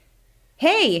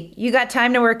Hey, you got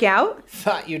time to work out?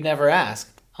 Thought you'd never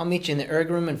ask. I'll meet you in the erg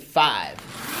room in 5.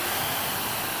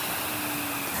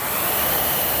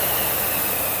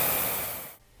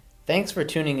 Thanks for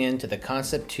tuning in to the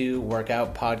Concept 2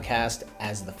 workout podcast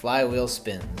as the flywheel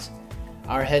spins.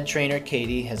 Our head trainer,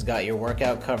 Katie, has got your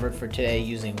workout covered for today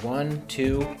using 1,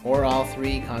 2, or all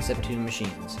 3 Concept 2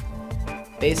 machines.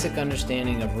 Basic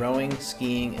understanding of rowing,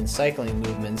 skiing, and cycling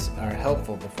movements are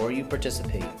helpful before you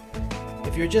participate.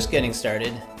 If you're just getting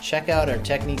started, check out our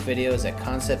technique videos at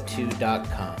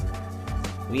concept2.com.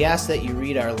 We ask that you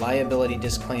read our liability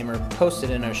disclaimer posted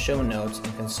in our show notes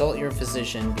and consult your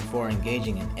physician before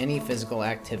engaging in any physical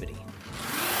activity.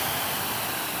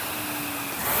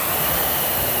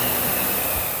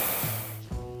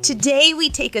 Today we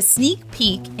take a sneak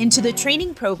peek into the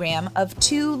training program of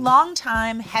 2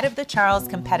 longtime Head of the Charles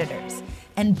competitors,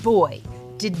 and boy,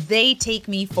 did they take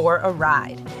me for a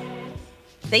ride.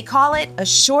 They call it a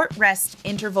short rest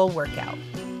interval workout.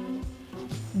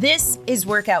 This is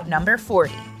workout number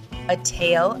 40, a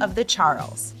Tale of the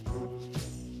Charles.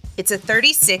 It's a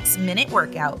 36-minute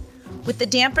workout with the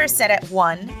damper set at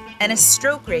 1 and a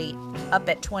stroke rate up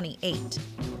at 28.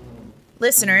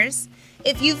 Listeners,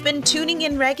 if you've been tuning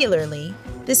in regularly,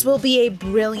 this will be a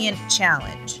brilliant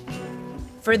challenge.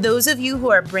 For those of you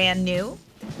who are brand new,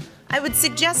 I would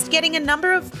suggest getting a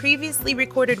number of previously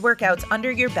recorded workouts under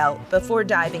your belt before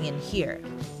diving in here.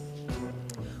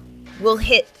 We'll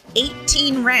hit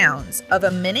 18 rounds of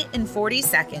 1 minute and 40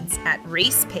 seconds at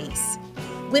race pace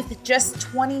with just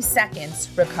 20 seconds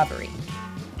recovery.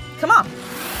 Come on.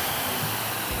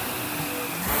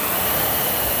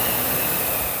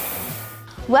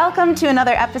 Welcome to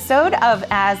another episode of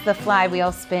As the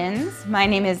Flywheel Spins. My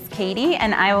name is Katie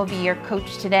and I will be your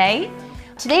coach today.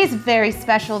 Today's a very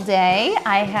special day.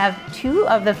 I have 2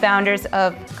 of the founders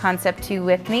of Concept 2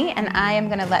 with me, and I am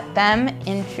going to let them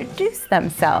introduce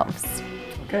themselves.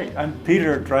 Okay, I'm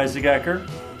Peter Dreisigacker,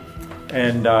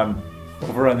 and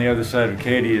over on the other side of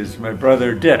Katie is my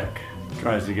brother Dick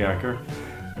Dreisigacker.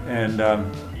 And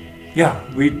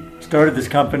we started this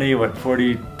company,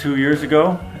 42 years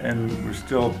ago, and we're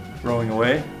still rowing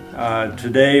away.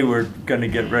 Today we're going to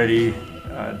get ready,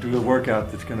 do a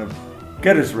workout that's going to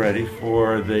get us ready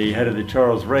for the Head of the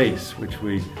Charles race, which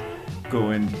we go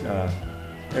in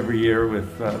every year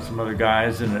with some other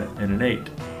guys in an 8.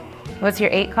 What's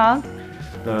your 8 called?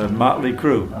 The Motley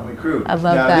Crew. Motley Crew. I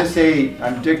love that. Now this 8,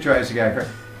 I'm Dick Dreisigacker,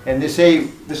 and this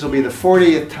 8, this will be the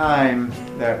 40th time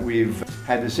that we've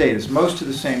had this 8. It's most of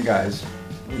the same guys.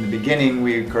 In the beginning,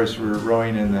 we of course were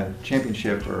rowing in the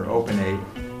championship or open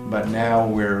 8, but now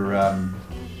we're,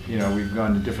 we've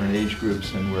gone to different age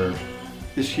groups, and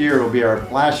this year will be our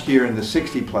last year in the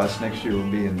 60 plus. Next year will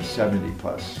be in the 70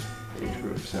 plus age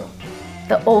group. So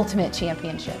the ultimate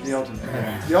championships. The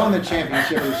ultimate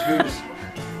championship is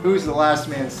who's the last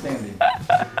man standing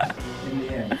in the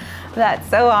end. That's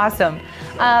so awesome.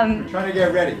 We're trying to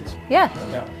get ready. Yeah.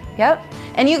 Yep.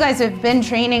 And you guys have been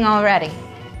training already.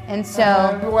 And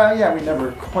so we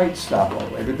never quite stop all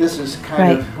the way, but this is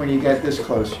kind of when you get this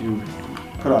close, you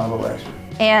put on a little extra.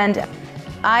 And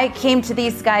I came to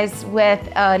these guys with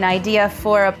an idea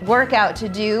for a workout to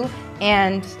do,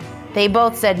 and they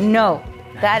both said, no,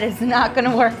 that is not going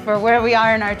to work for where we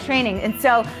are in our training. And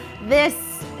so this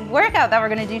workout that we're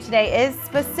going to do today is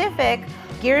specific,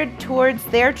 geared towards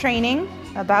their training,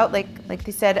 about, like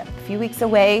they said, a few weeks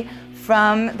away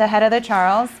from the Head of the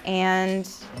Charles. And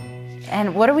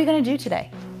what are we going to do today?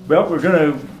 Well, we're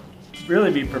going to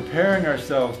really be preparing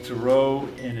ourselves to row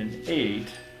in an 8,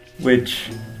 which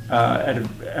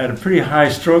at a pretty high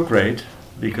stroke rate,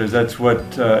 because that's what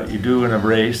you do in a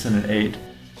race in an 8,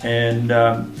 and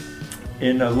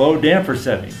in a low damper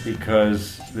setting,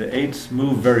 because the 8s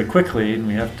move very quickly and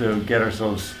we have to get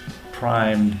ourselves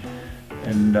primed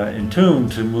and in tune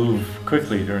to move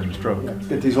quickly during the stroke.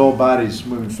 Get these old bodies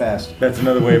moving fast. That's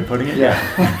another way of putting it?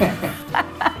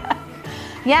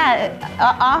 Yeah,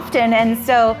 often. And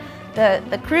so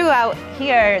the crew out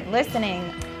here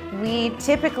listening, we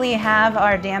typically have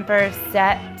our damper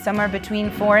set somewhere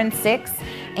between 4 and 6,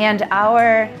 and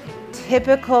our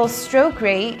typical stroke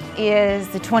rate is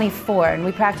the 24, and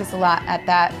we practice a lot at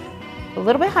that a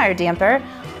little bit higher damper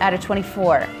at a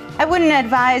 24. I wouldn't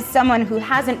advise someone who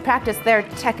hasn't practiced their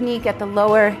technique at the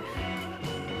lower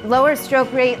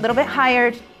stroke rate, a little bit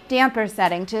higher damper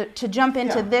setting to jump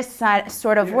into this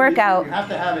sort of workout. You have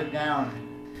to have it down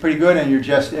pretty good, and you're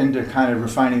just into kind of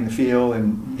refining the feel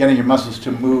and getting your muscles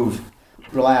to move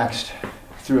relaxed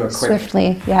through a quick,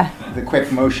 swiftly, the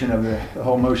quick motion of the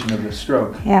whole motion of the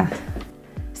stroke. Yeah.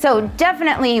 So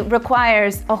definitely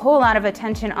requires a whole lot of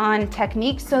attention on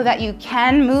technique so that you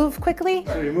can move quickly.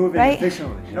 So you're moving right?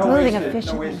 efficiently. No Moving wasted,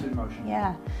 efficiently. no wasted motion.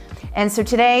 Yeah. And so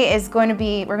today is going to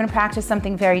be, we're going to practice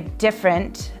something very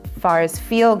different as far as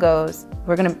feel goes.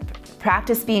 We're going to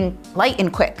practice being light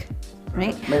and quick,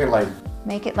 right? Make it light.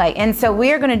 Make it light. And so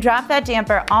we are going to drop that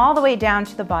damper all the way down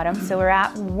to the bottom. So we're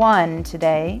at 1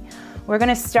 today. We're going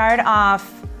to start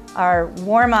off our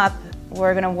warm up.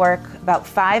 We're going to work about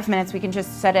 5 minutes. We can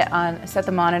just set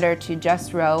the monitor to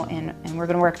just row, and we're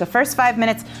going to work the first 5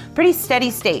 minutes pretty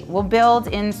steady state. We'll build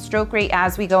in stroke rate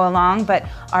as we go along, but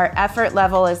our effort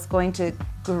level is going to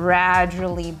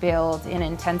gradually build in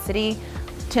intensity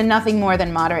to nothing more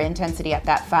than moderate intensity at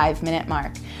that 5 minute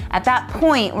mark. At that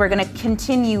point, we're going to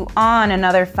continue on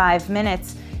another 5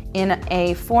 minutes in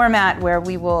a format where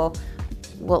we'll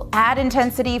add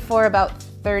intensity for about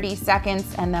 30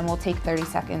 seconds, and then we'll take 30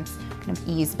 seconds, kind of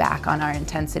ease back on our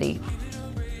intensity.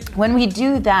 When we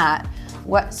do that,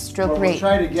 what stroke rate?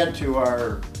 We'll try to get to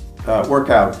our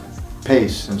workout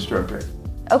pace and stroke rate.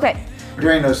 Okay.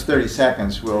 During those 30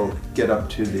 seconds, we'll get up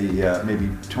to the maybe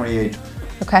 28.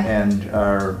 Okay. And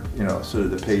our, sort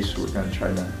of the pace we're going to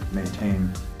try to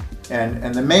maintain.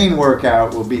 And the main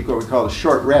workout will be what we call a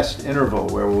short rest interval,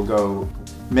 where we'll go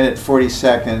minute 40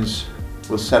 seconds.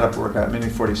 We'll set up workout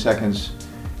minute 40 seconds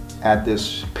at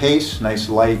this pace, nice,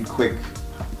 light, quick,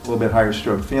 a little bit higher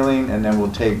stroke feeling, and then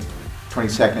we'll take 20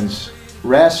 seconds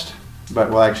rest,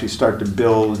 but we'll actually start to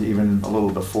build even a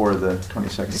little before the 20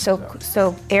 seconds.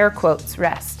 So air quotes,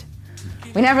 rest.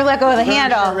 We never let go of the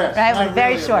handle, right? We're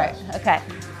very short. Okay.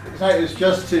 It's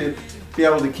just to be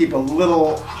able to keep a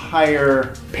little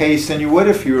higher pace than you would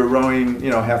if you were rowing,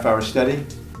 half hour steady.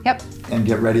 Yep. And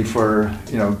get ready for,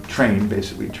 train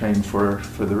for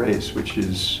the race, which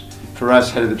is, for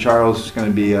us, Head of the Charles, is going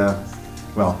to be,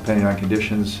 depending on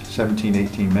conditions, 17,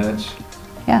 18 minutes.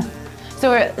 Yeah.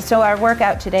 So our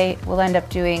workout today, we'll end up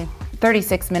doing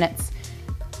 36 minutes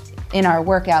in our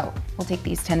workout. We'll take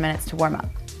these 10 minutes to warm up.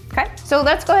 Okay, so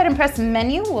let's go ahead and press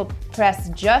menu. We'll press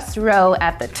just row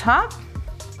at the top.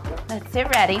 Let's get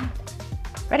ready.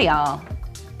 Ready, all.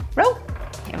 Row.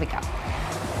 Here we go.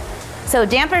 So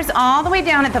dampers all the way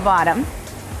down at the bottom.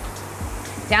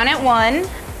 Down at 1.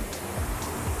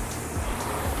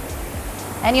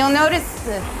 And you'll notice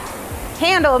the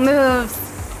handle moves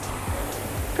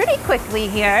pretty quickly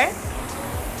here.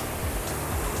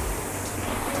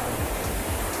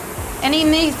 And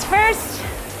in these first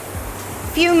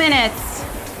few minutes,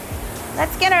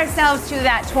 let's get ourselves to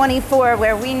that 24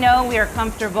 where we know we are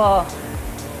comfortable.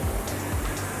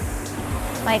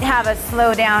 Might have us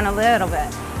slow down a little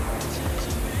bit.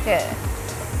 Good.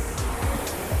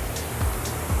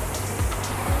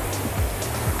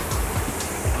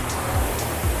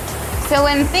 So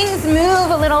when things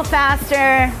move a little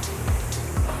faster,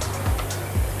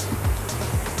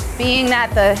 being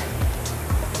that the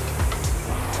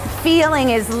feeling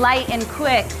is light and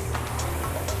quick,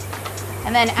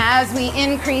 and then as we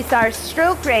increase our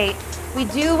stroke rate, we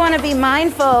do want to be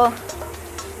mindful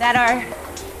that our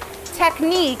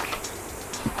technique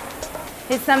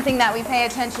is something that we pay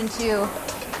attention to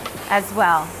as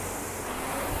well.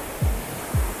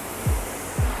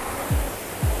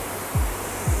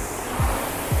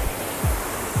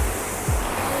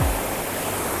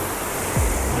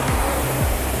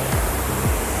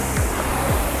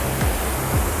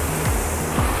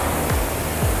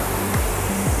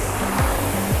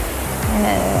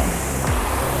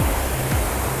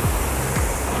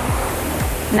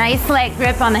 Nice light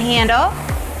grip on the handle.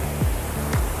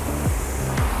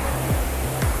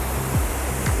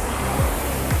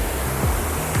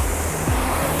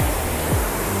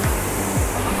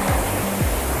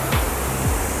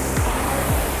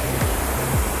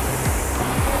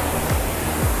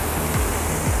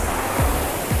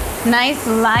 Nice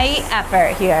light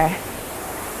effort here.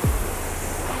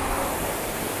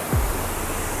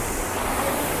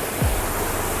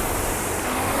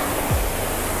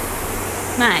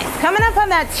 Nice. Coming up on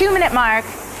that 2-minute mark.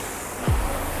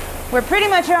 We're pretty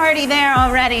much already there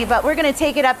already, but we're going to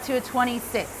take it up to a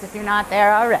 26 if you're not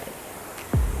there already.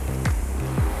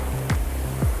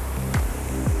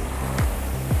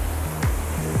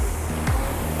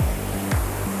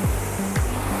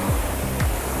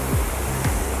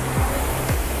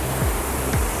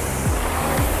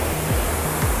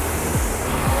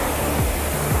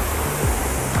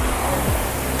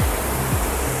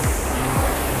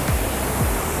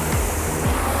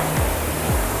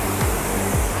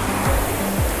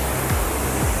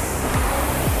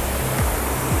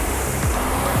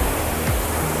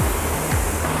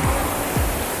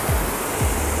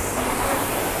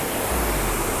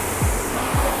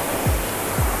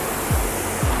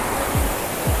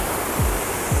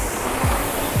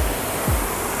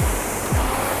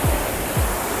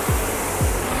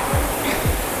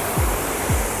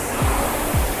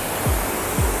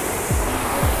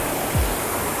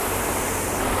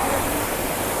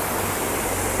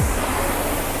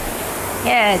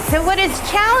 Good. So what is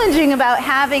challenging about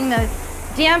having the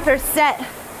damper set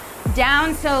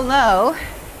down so low,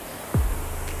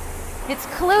 it's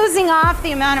closing off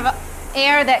the amount of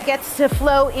air that gets to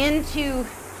flow into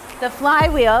the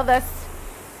flywheel, thus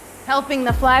helping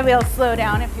the flywheel slow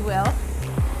down, if you will.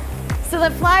 So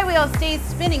the flywheel stays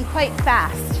spinning quite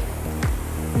fast.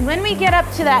 And when we get up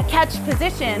to that catch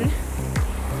position,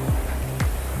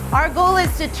 our goal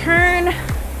is to turn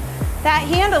that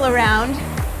handle around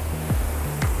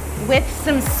with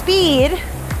some speed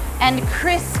and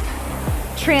crisp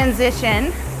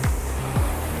transition.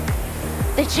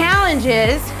 The challenge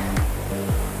is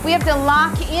we have to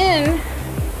lock in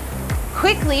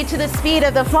quickly to the speed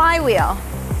of the flywheel.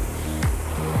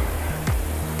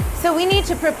 So we need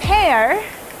to prepare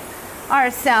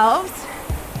ourselves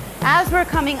as we're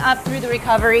coming up through the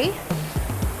recovery,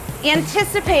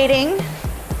 anticipating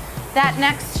that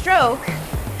next stroke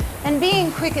and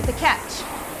being quick at the catch.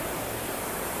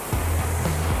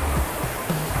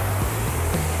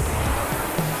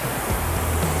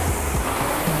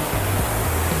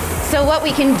 So what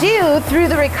we can do through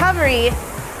the recovery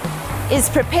is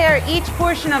prepare each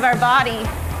portion of our body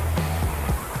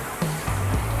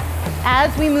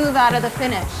as we move out of the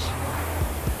finish.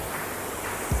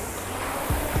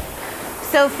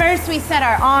 So first we set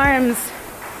our arms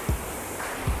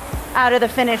out of the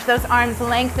finish. Those arms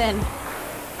lengthen.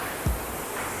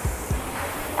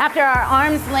 After our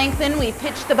arms lengthen, we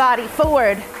pitch the body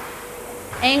forward,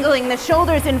 angling the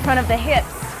shoulders in front of the hips.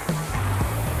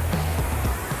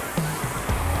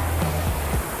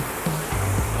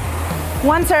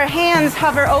 Once our hands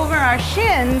hover over our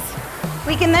shins,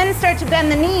 we can then start to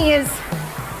bend the knees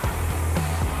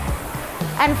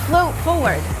and float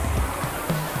forward.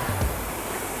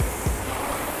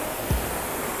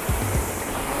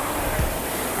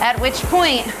 At which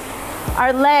point,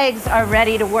 our legs are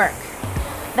ready to work.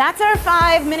 That's our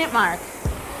 5-minute mark.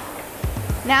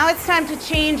 Now it's time to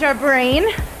change our brain.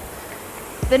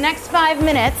 The next 5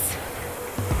 minutes,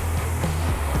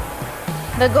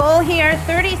 the goal here,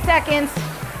 30 seconds,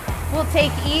 we'll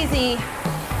take easy.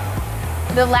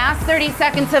 The last 30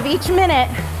 seconds of each minute,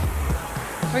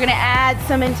 we're gonna add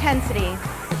some intensity.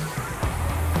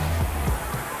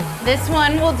 This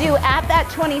one we'll do at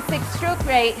that 26 stroke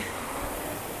rate.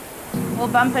 We'll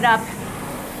bump it up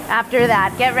after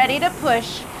that. Get ready to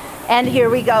push. And here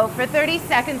we go for 30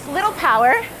 seconds. Little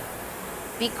power.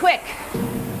 Be quick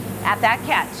at that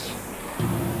catch.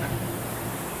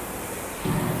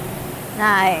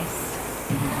 Nice.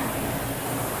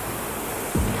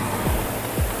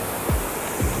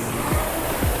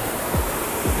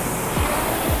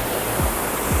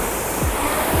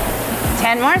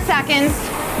 Ten more seconds.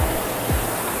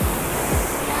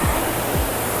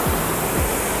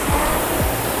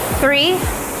 3,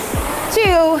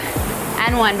 2,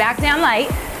 and 1. Back down light.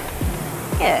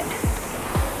 Good.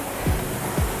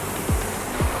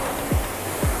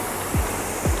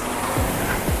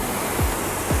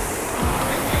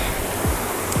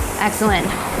 Excellent.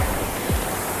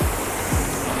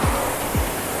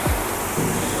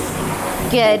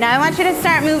 Good. Now I want you to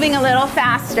start moving a little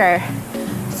faster.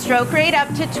 Stroke rate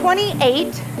up to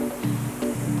 28.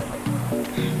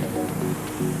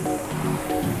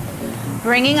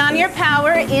 Bringing on your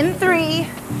power in 3,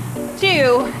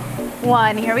 2,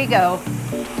 1. Here we go.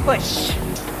 Push.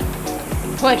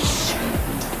 Push.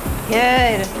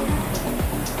 Good.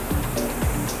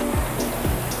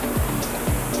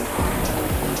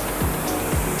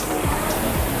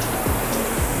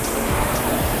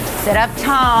 Sit up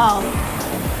tall.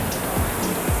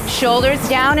 Shoulders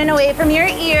down and away from your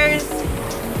ears.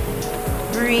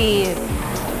 Breathe.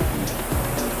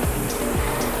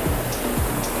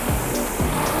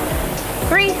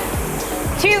 Three,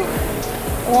 2,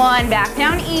 1. Back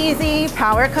down easy.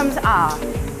 Power comes off.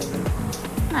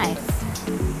 Nice.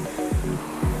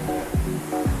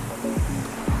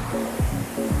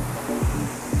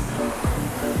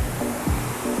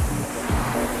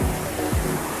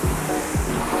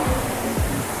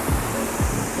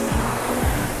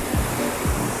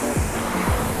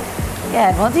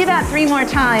 Good. We'll do that 3 more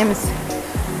times.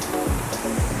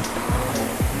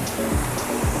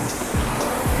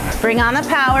 Bring on the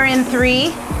power in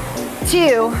 3,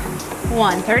 2,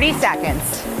 1. 30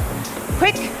 seconds.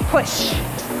 Quick push.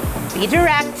 Be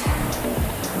direct.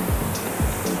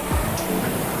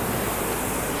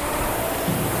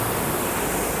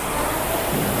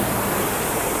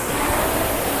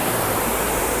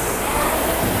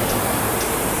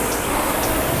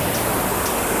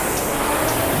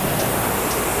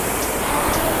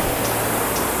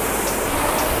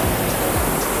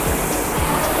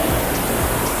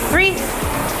 Three,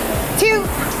 2,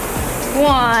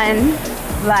 1.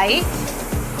 light,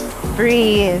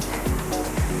 breathe.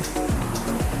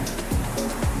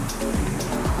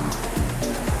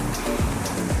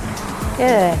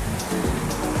 Good.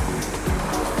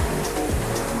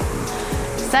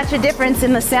 Such a difference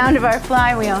in the sound of our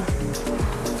flywheel.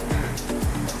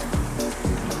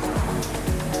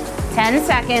 10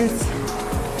 seconds.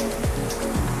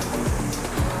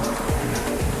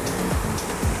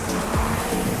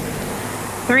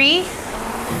 3,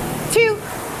 2,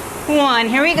 1.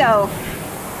 Here we go.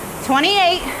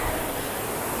 28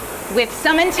 with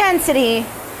some intensity.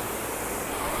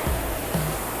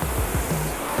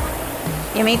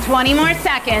 Give me 20 more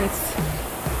seconds.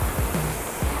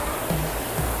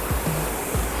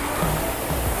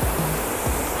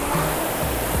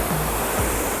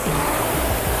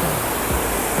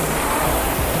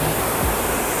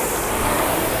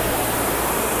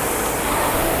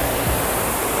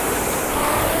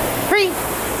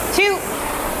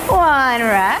 One,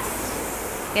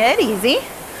 rest. Good, easy.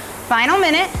 Final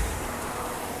minute.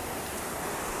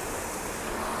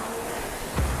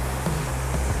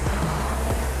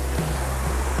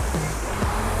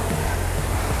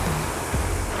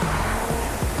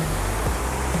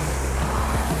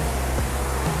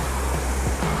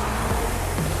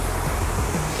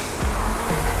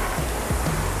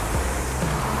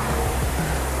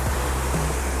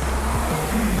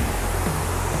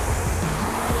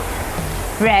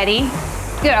 Ready,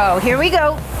 go. Here we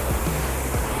go.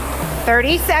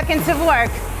 30 seconds of work.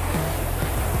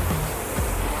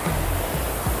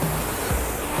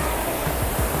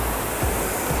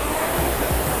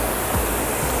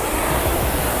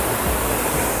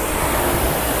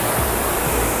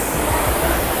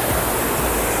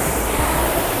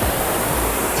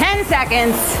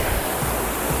 Seconds.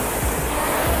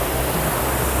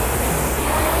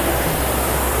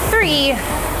 3,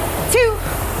 2,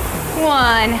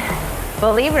 1.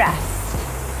 Fully rest.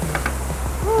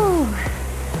 Woo.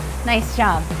 Nice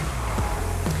job.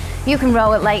 You can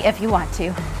row it light if you want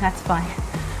to. That's fine.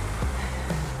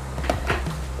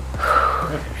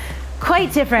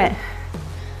 Quite different,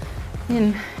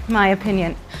 in my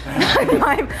opinion.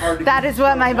 That is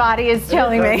what my body is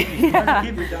telling me. Yeah.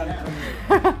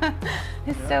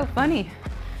 It's so funny.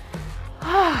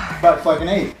 But it's like an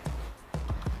 8.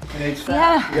 An 8's fast.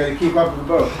 Yeah. You gotta keep up with the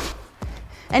boat.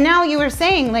 And now you were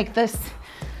saying like the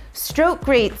stroke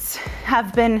rates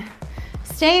have been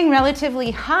staying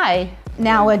relatively high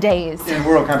nowadays. In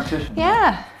world competition.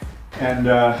 Yeah. And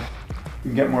you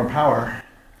can get more power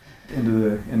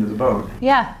into the boat.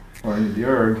 Yeah. Or into the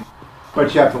erg.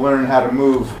 But you have to learn how to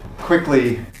move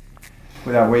quickly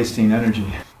without wasting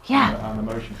energy. Yeah. On the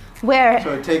motion. Where?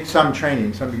 So it takes some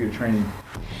training, some good training.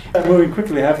 Moving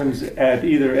quickly happens at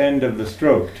either end of the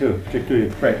stroke too, particularly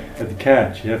at the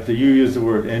catch. You use the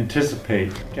word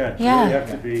anticipate catch. Yeah. You have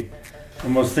to be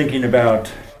almost thinking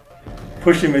about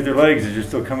pushing with your legs as you're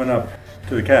still coming up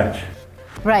to the catch.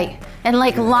 Right. And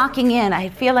like locking in. I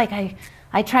feel like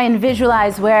I try and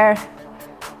visualize where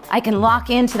I can lock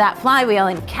into that flywheel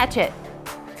and catch it.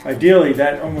 Ideally,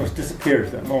 that almost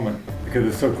disappears, that moment, because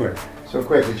it's so quick. So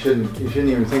quick, you shouldn't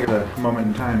even think of the moment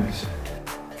in time as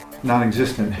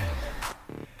non-existent.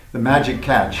 The magic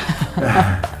catch.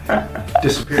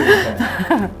 Disappearing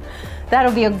catch.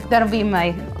 That'll be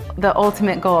the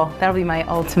ultimate goal. That'll be my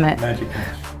ultimate magic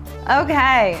catch.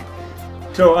 Okay.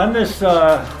 So on this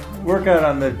workout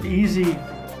on the easy,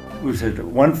 we said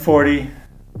 140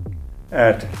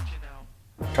 at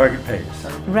target pace.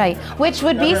 Right, which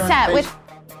would be set with.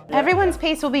 Everyone's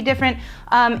pace will be different.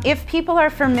 If people are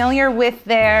familiar with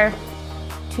their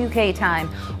 2K time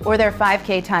or their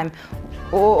 5K time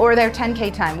or their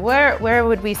 10K time, where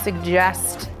would we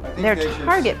suggest their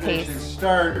target pace? They should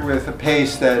start with a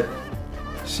pace that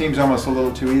seems almost a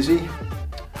little too easy.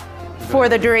 For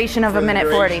the duration of a minute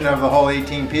 40. Of the whole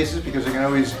 18 pieces, because you can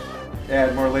always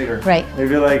add more later. Right.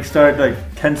 Maybe start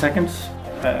 10 seconds,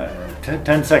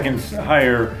 10 seconds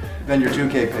higher. Then your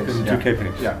 2K pace. Than 2K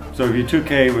pace. Yeah. So if your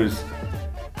 2K was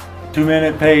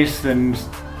 2-minute pace, then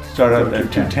start out at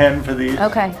 2:10 for these.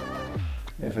 Okay.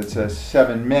 If it's a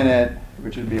 7-minute,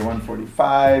 which would be a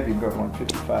 145, you can go to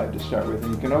 155 to start with,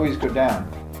 and you can always go down.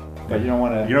 But you don't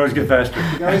want to. You can always get faster.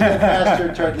 You can always get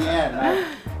faster toward the end.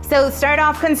 So start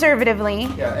off conservatively.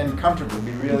 Yeah, and comfortably.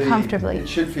 Be really comfortably. It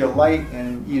should feel light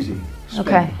and easy.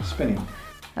 Spinning.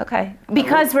 Okay.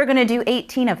 Because we're going to do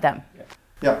 18 of them.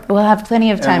 Yep. We'll have plenty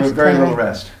of time. And with very little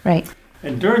rest. Right.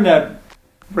 And during that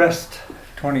rest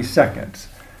 20 seconds,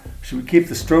 should we keep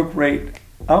the stroke rate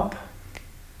up?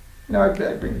 No, I'd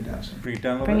bring it down some. Bring it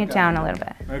down a little Bring bit? it down a little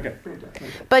bit. Okay.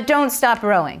 But don't stop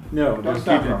rowing. No, Don't just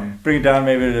stop keep it. rowing. Bring it down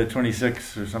maybe to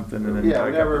 26 or something, and then Yeah, back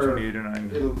up whatever. to 28 or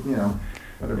 9. It'll,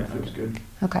 Whatever feels good.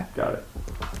 Okay. Got it.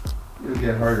 It'll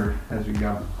get harder as we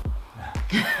go.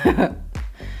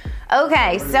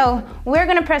 Okay, so we're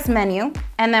gonna press menu,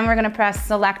 and then we're gonna press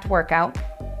select workout,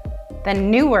 then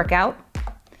new workout,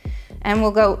 and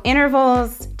we'll go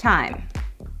intervals time.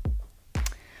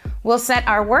 We'll set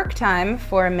our work time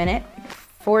for 1 minute,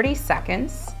 40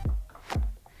 seconds,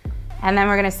 and then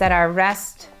we're gonna set our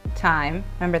rest time.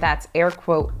 Remember, that's air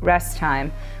quote rest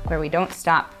time, where we don't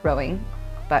stop rowing,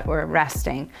 but we're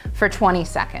resting for 20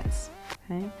 seconds.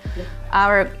 Okay?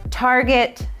 Our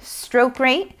target stroke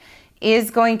rate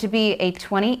is going to be a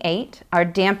 28. Our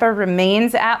damper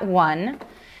remains at 1.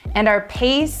 And our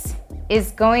pace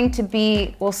is going to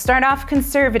be, we'll start off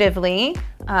conservatively.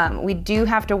 We do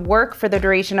have to work for the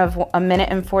duration of 1 minute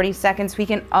and 40 seconds. We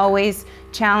can always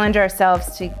challenge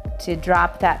ourselves to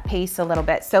drop that pace a little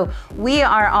bit. So we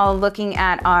are all looking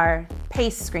at our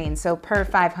pace screen. So per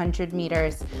 500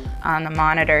 meters on the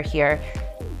monitor here.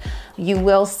 You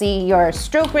will see your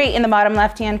stroke rate in the bottom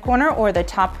left-hand corner or the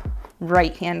top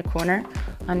right-hand corner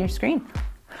on your screen.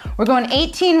 We're going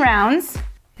 18 rounds. You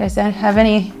guys have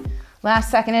any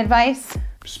last-second advice?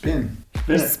 Spin.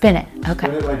 Spin it. Okay.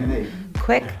 Spin it like an 8.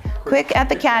 Quick at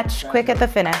the catch, quick at the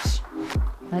finish.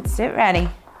 Let's get ready.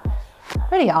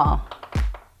 Ready, y'all.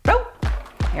 Row.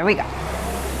 Here we go.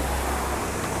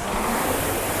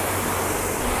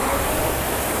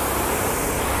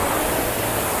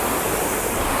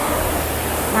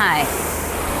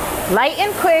 Nice. Light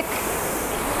and quick.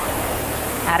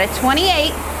 At a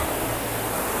 28.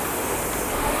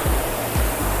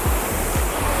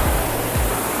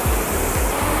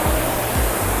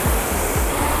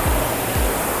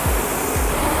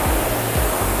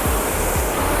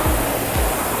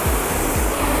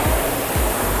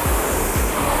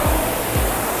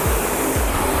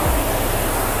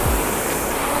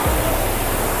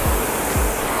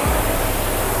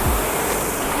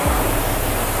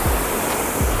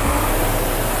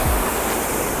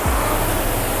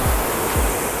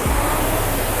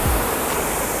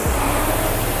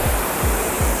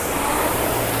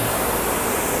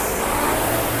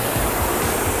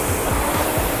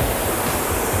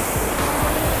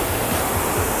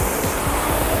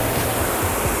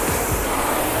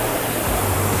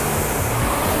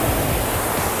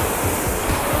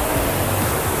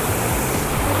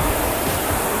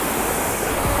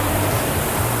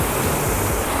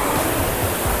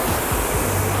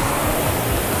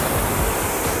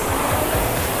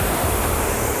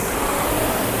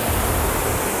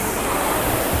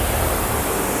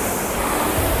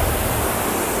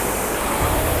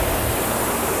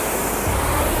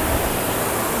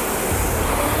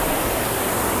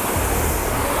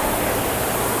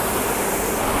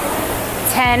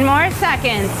 Ten more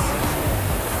seconds.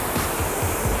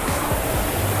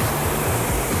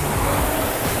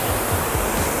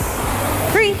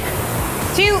 Three,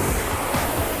 2,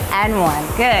 and 1.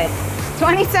 Good.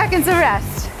 20 seconds of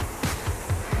rest.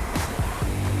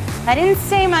 I didn't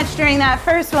say much during that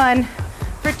first one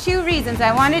for 2 reasons.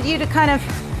 I wanted you to kind of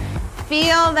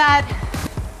feel that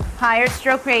higher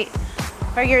stroke rate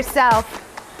for yourself.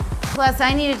 Plus,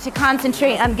 I needed to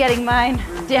concentrate on getting mine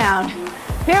down.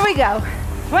 Here we go.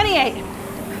 28.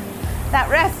 That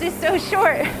rest is so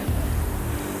short.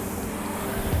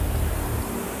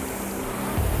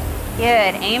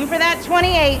 Good. Aim for that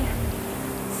 28.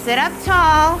 Sit up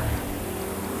tall.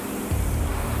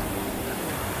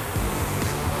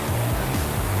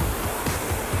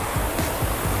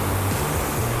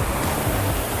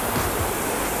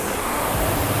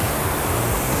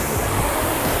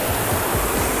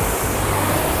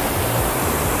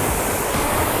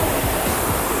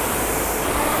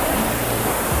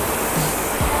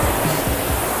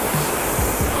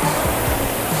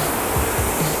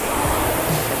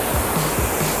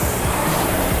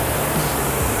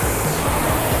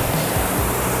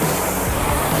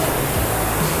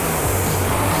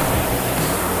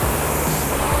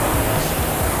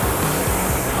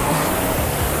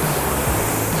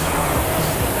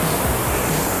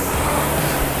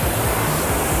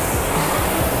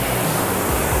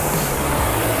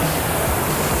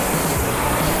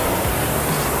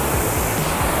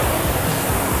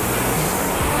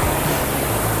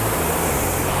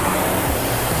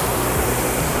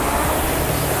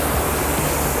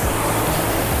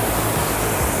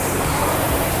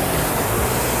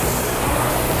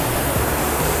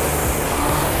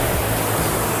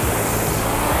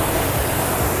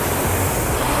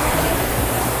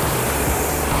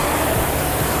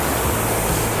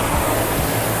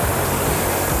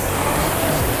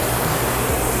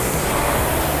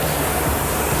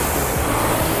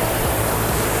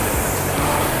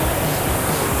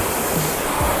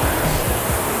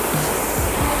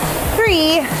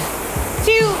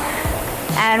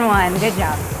 and 1. Good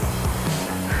job.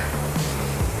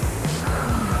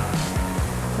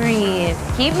 Breathe.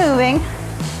 Keep moving.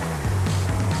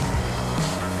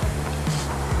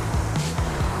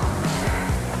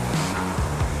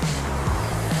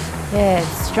 Good.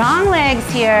 Strong legs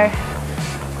here.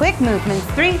 Quick movements.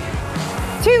 3,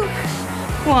 2,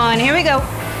 1. Here we go.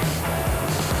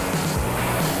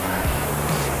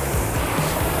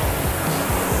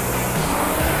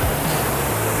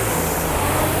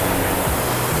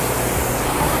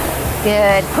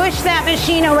 Good. Push that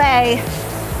machine away.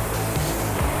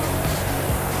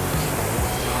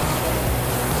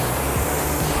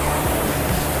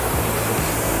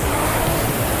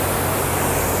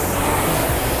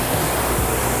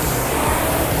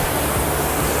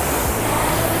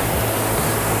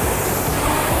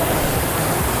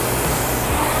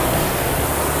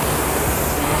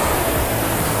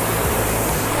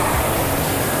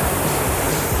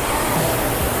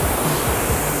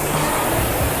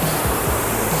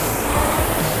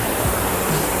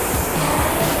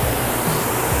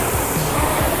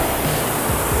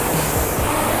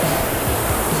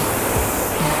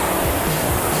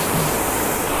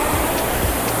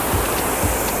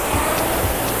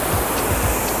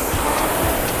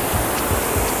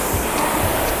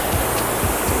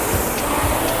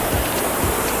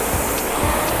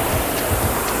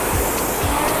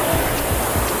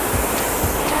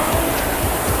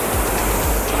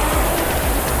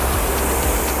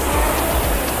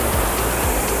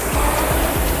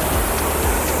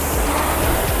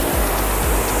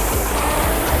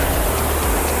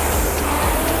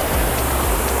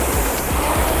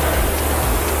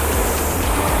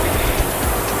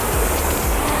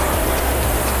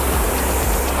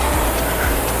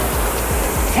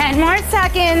 More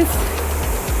seconds.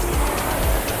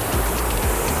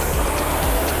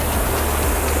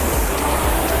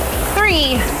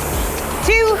 3,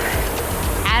 2,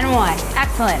 and 1.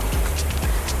 Excellent.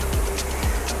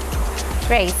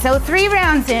 Great. So 3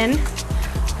 rounds in,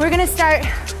 we're going to start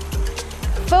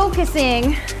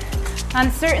focusing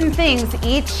on certain things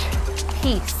each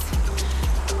piece.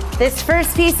 This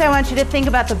first piece, I want you to think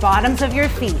about the bottoms of your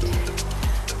feet.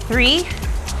 3,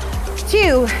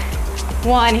 2,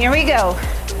 1, here we go.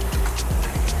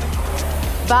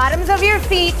 Bottoms of your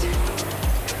feet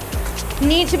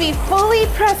need to be fully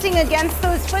pressing against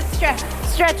those foot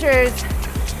stretchers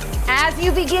as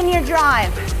you begin your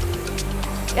drive.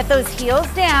 Get those heels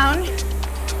down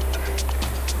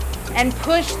and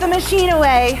push the machine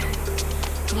away.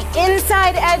 The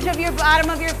inside edge of your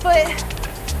bottom of your foot,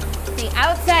 the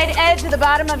outside edge of the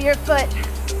bottom of your foot,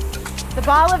 the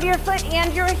ball of your foot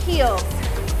and your heels.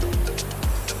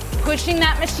 Pushing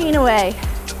that machine away.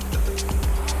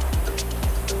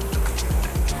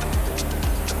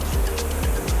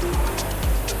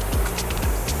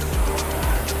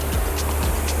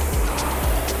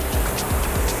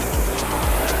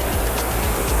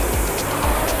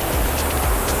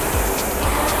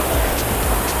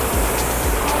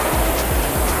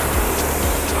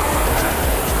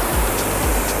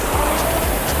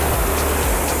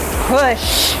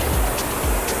 Push.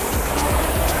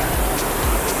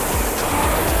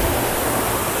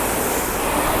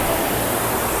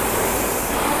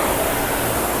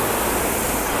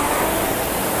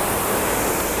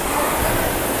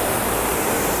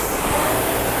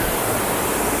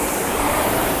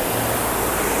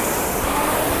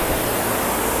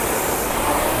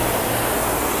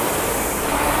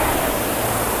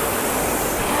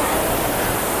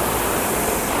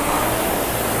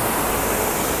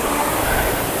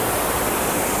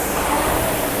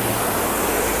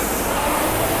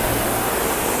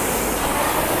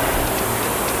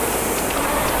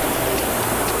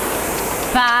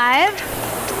 Five,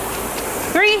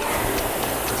 3,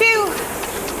 2,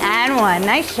 and 1.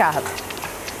 Nice job.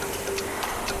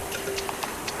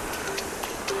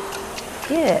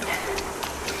 Good.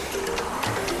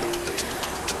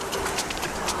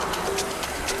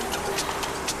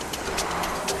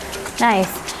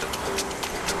 Nice.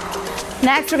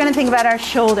 Next, we're going to think about our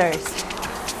shoulders.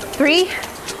 3,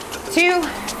 2,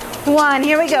 1.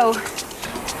 Here we go.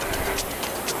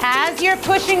 As you're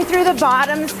pushing through the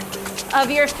bottoms of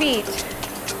your feet,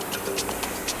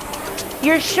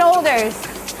 your shoulders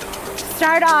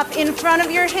start off in front of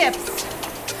your hips.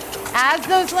 As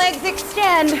those legs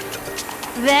extend,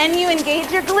 then you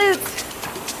engage your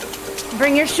glutes.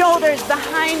 Bring your shoulders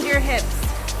behind your hips.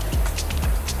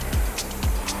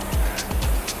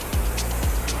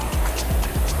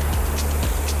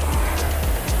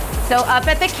 So up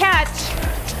at the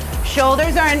catch,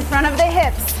 shoulders are in front of the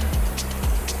hips.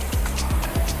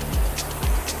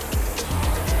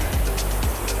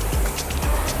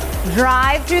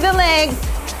 Drive through the legs.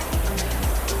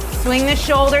 Swing the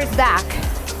shoulders back.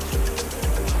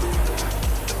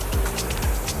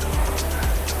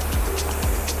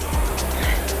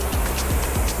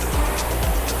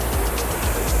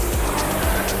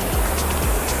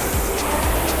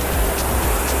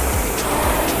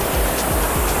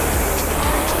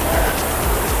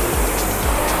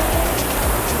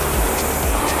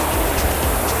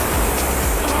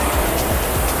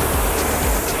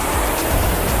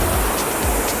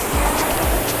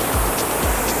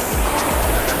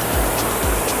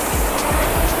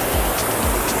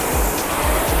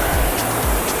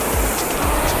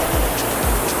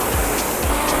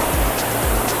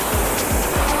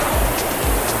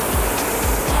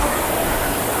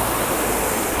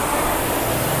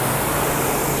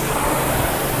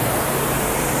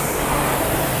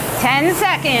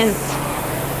 Seconds.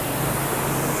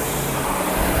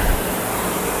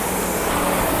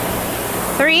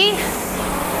 3,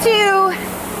 2,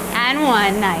 and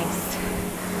 1. Nice.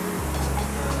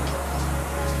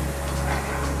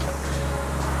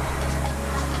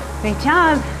 Great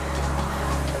job.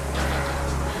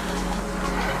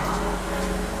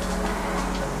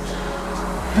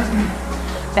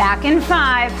 Back in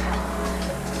 5.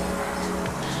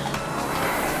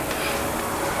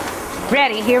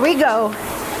 Ready, here we go.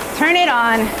 Turn it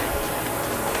on.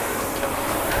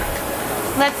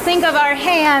 Let's think of our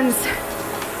hands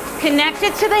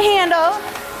connected to the handle.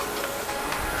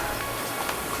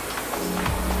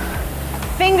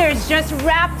 Fingers just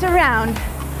wrapped around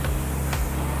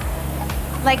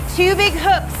like 2 big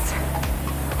hooks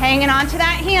hanging onto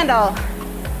that handle.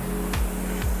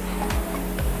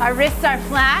 Our wrists are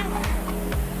flat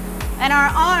and our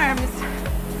arms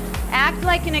act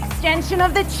like an extension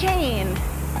of the chain.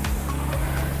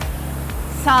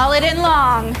 Solid and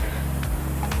long.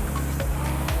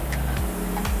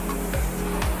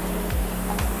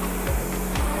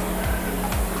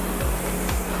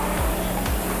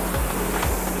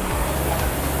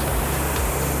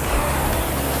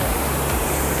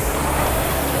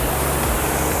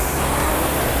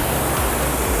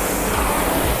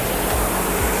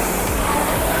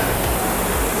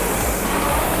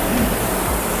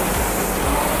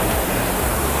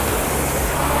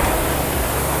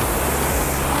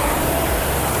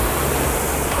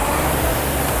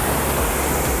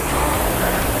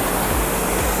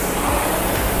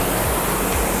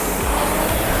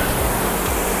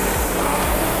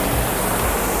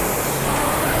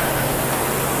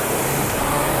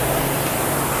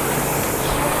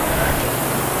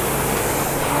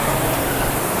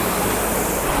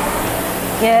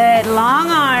 Good, long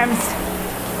arms.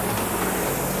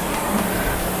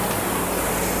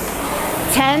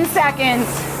 10 seconds.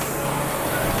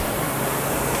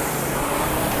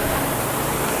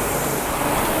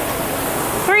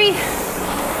 3,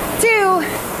 2,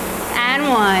 and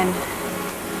 1.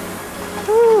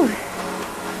 Whew.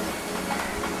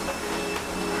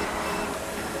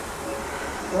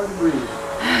 Start to breathe.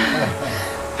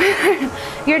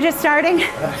 You're just starting?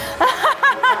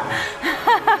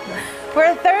 We're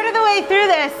a third of the way through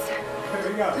this.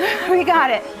 Here we go. We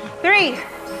got it. 3,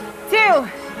 2,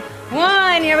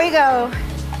 1, here we go.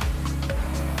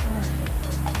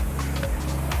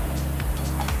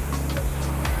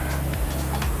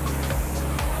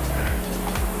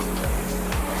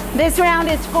 This round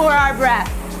is for our breath.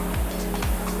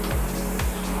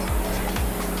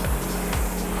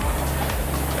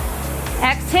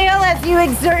 Exhale as you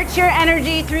exert your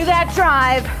energy through that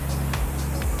drive.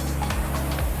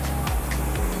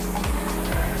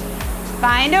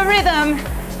 Find a rhythm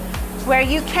where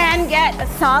you can get a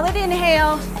solid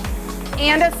inhale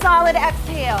and a solid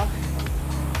exhale.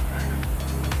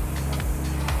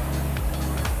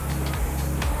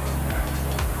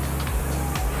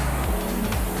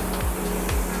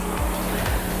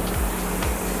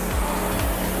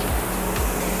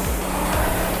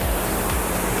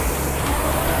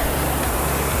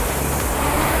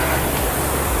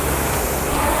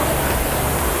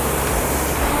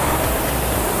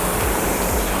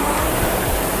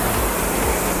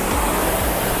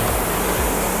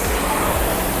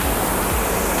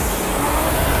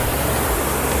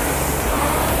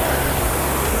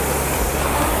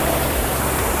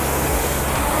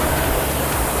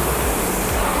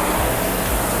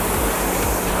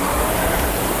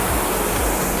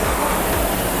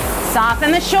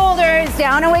 Soften the shoulders,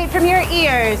 down away from your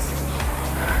ears.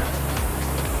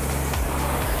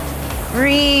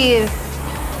 Breathe.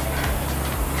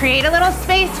 Create a little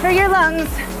space for your lungs.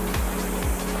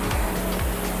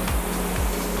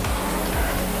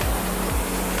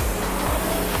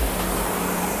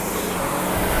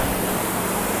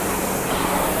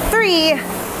 3,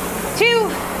 2,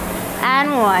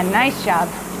 and 1. Nice job.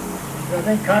 I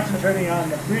think concentrating on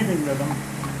the breathing rhythm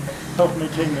helped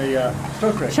maintain the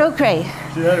stroke rate. Stroke rate.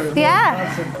 See that? It was more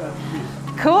Yeah. constant,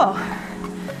 Cool.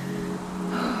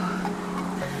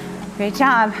 Great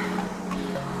job.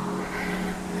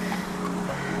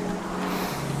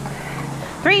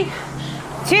 3,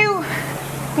 2,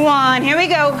 1. Here we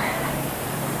go.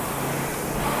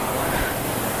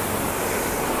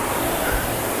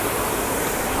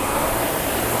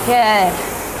 Good.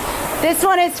 This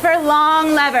one is for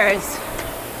long levers.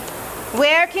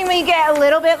 Where can we get a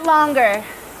little bit longer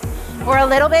or a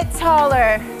little bit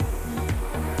taller?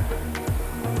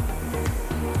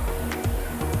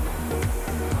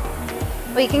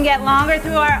 We can get longer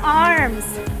through our arms.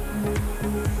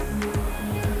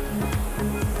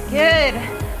 Good.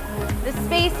 The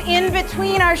space in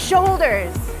between our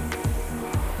shoulders.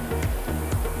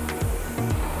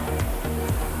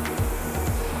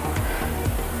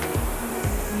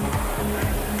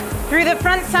 Through the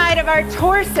front side of our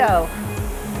torso.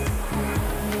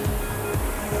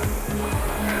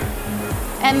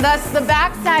 And thus the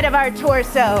back side of our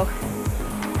torso.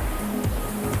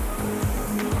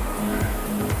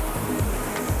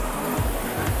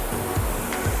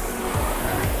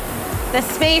 The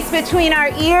space between our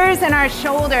ears and our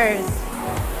shoulders.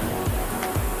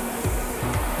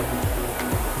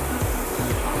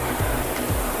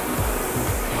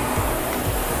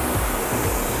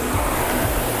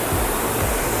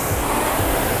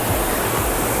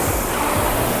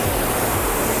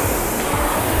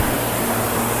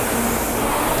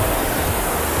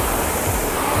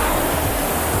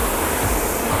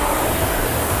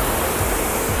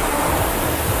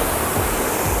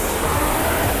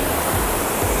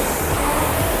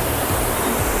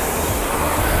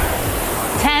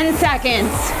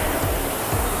 Seconds.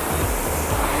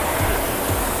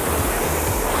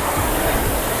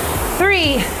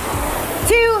 3,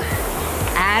 2,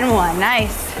 and 1.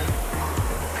 Nice.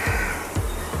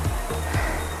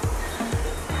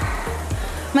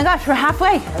 Oh my gosh, we're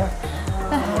halfway.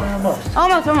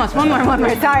 Almost. One more.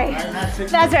 Sorry.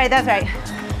 That's right.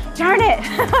 Darn it.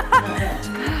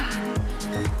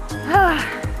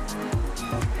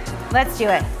 Let's do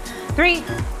it. 3,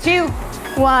 2,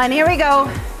 1. Here we go.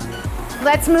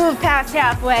 Let's move past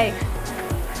halfway.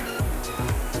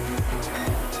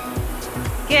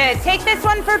 Good. Take this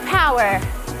one for power.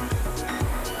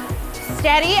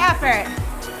 Steady effort.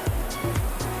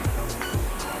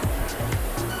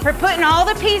 For putting all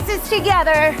the pieces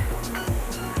together.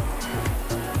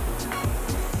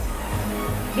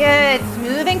 Good.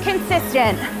 Smooth and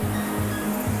consistent.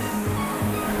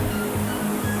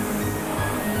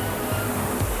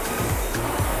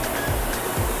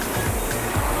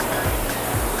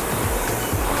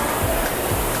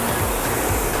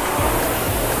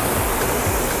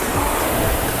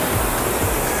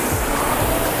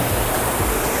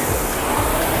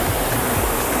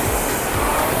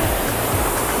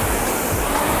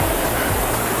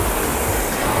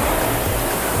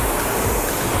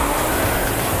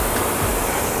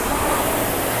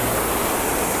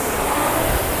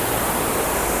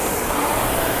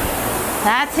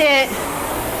 That's it.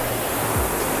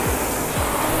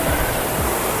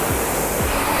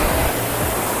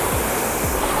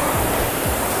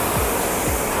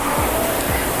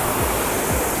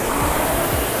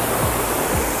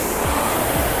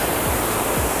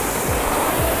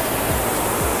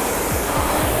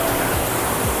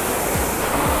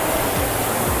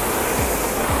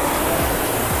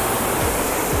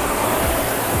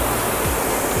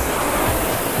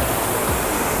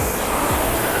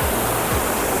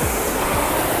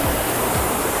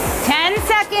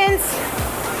 Seconds.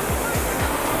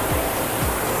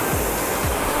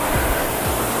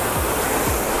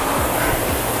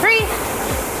 3,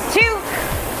 2,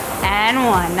 and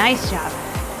 1. Nice job.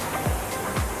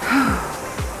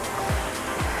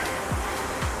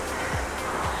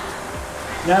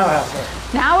 Now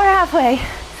halfway. Now we're halfway.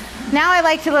 Now I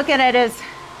like to look at it as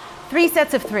 3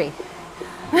 sets of 3.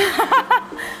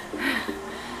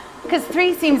 Because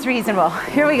 3 seems reasonable.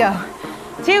 Here we go.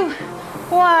 2,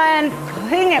 1.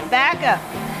 Clean it back up.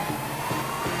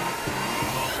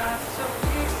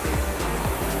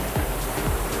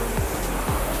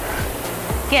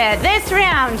 Good. This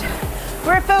round,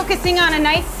 we're focusing on a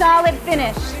nice solid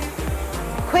finish.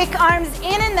 Quick arms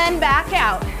in and then back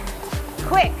out.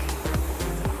 Quick.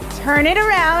 Turn it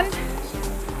around.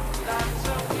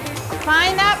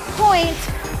 Find that point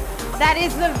that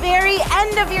is the very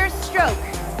end of your stroke,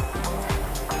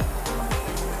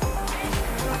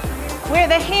 where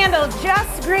the handle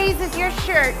just grazes your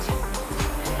shirt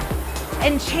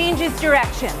and changes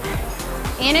direction.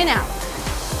 In and out.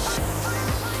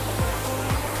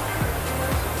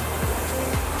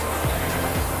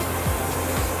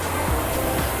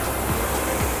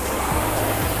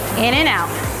 In and out.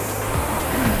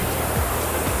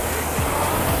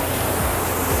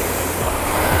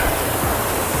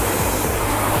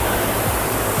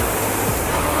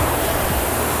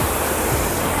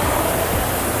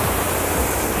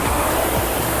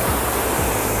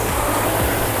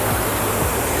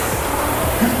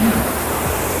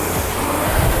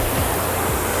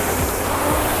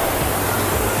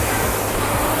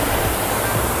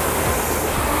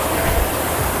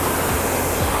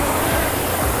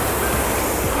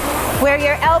 Where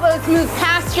your elbows move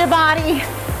past your body.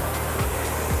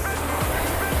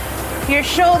 Your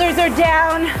shoulders are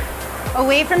down,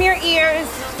 away from your ears.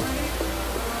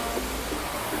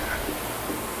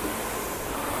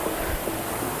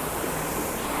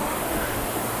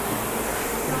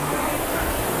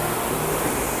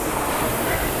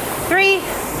 Three,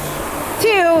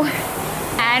 two,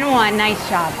 and one. Nice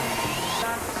job.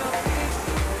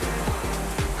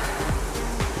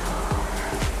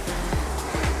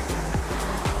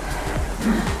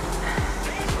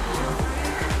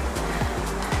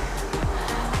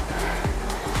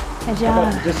 Good How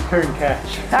about job. disappearing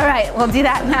catch? All right, we'll do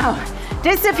that now.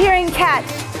 Disappearing catch.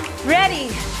 Ready?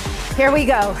 Here we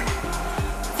go.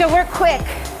 So we're quick.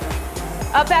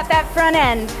 Up at that front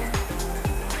end.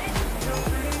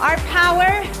 Our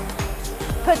power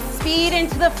puts speed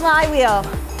into the flywheel.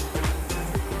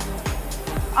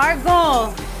 Our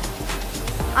goal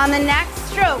on the next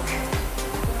stroke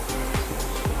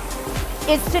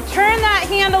is to turn that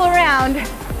handle around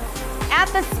at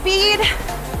the speed,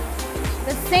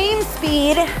 the same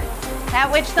speed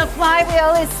at which the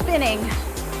flywheel is spinning,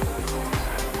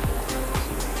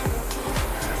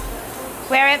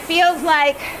 where it feels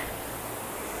like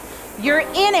you're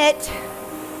in it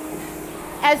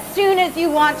as soon as you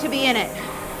want to be in it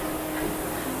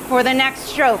for the next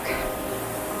stroke.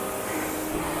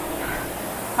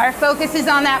 Our focus is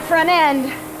on that front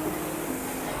end.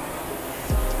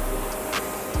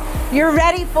 You're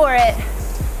ready for it.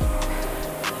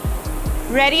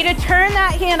 Ready to turn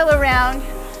that handle around,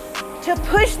 to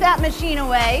push that machine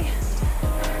away.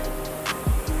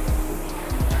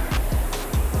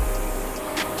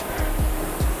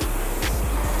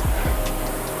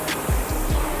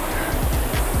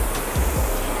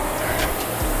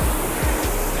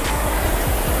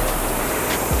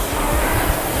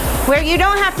 Where you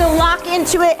don't have to lock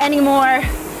into it anymore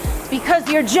because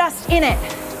you're just in it.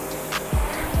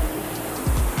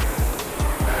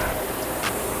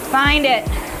 Find it.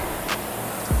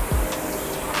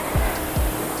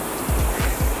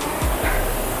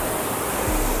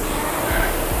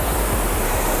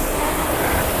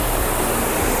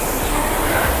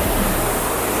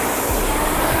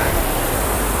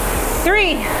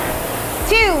 Three,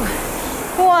 two,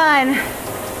 one.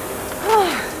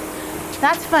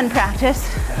 That's fun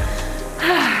practice.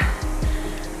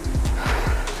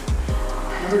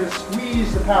 Remember to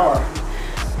squeeze the power.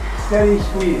 Steady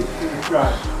squeeze through the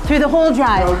drive. Through the whole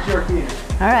drive. No jerking.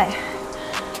 All right.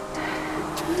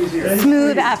 Easier.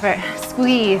 Smooth effort.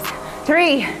 Squeeze.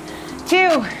 3,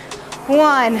 2,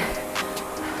 1.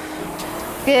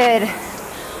 Good.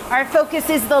 Our focus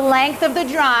is the length of the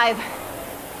drive.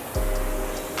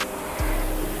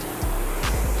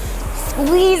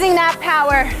 Squeezing that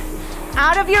power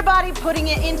out of your body, putting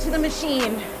it into the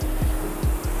machine.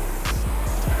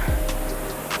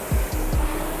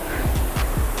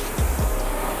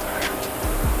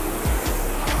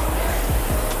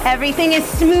 Everything is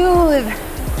smooth.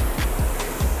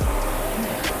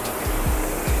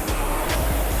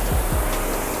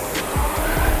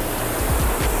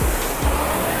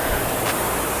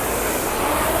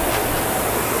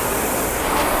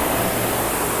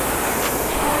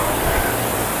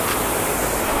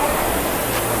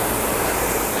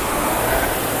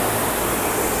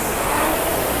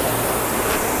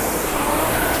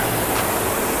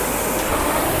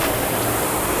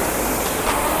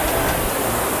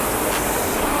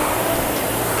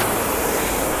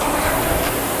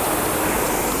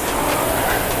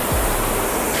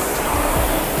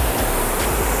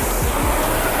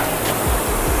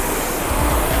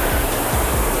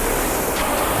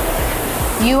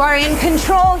 You are in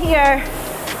control here.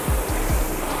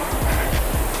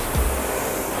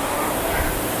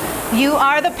 You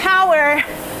are the power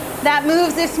that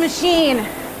moves this machine.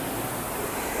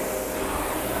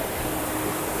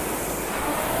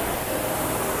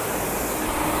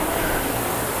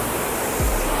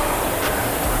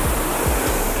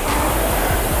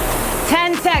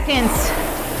 Seconds.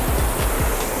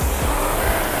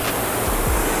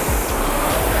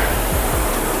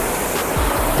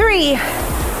 3,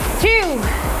 2,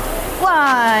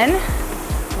 1.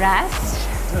 Rest.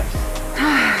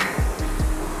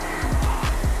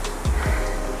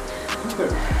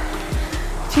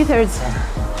 2/3.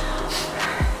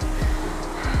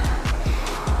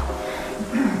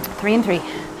 3 and 3.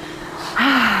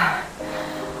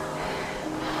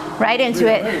 Right into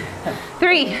it.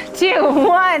 3, 2,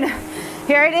 1.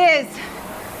 Here it is.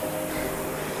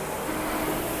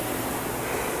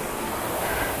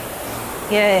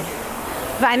 Good.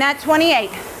 Find that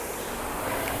 28.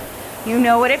 You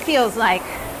know what it feels like.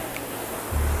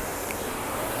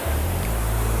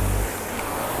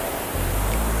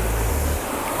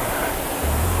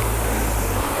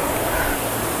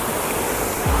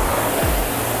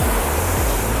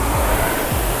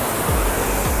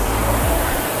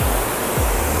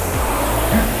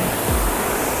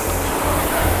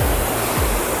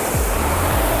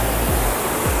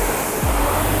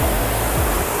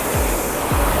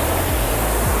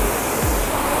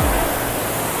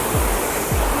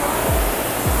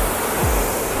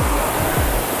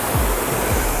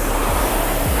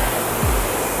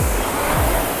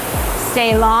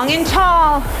 Stay long and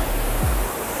tall.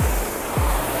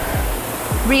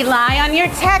 Rely on your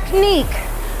technique.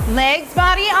 Legs,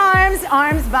 body, arms,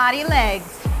 arms, body,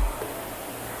 legs.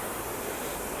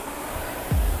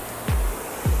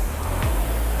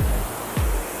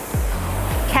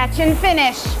 Catch and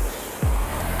finish.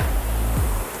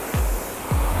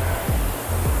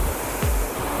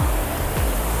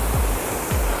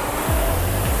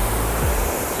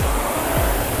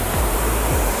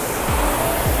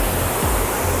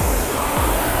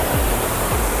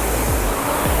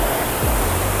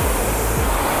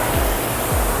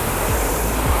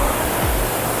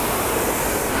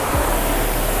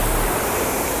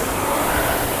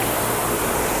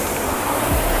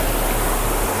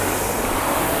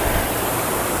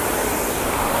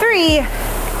 Three,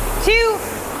 2,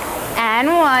 and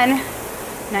 1.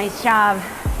 Nice job.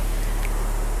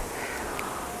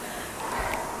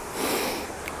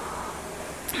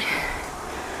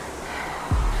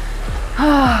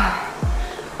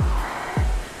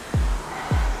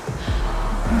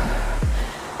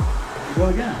 Go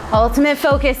again. Ultimate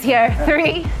focus here.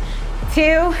 3,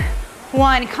 2,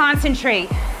 1. Concentrate.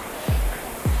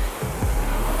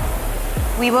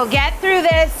 We will get through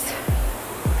this.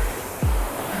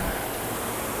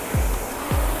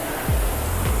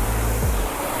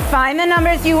 Find the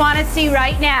numbers you want to see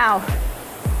right now.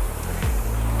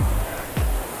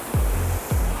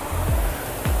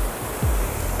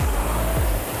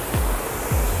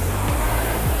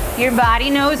 Your body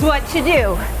knows what to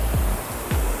do.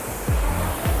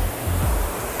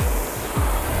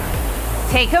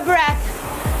 Take a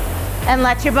breath and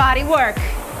let your body work.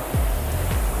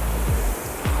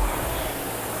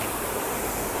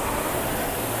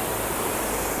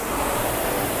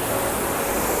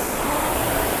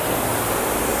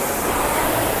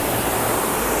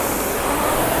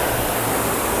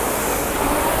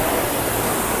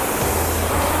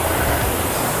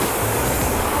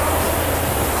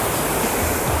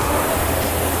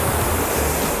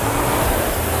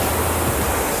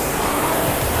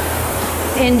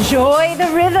 Enjoy the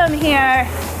rhythm here.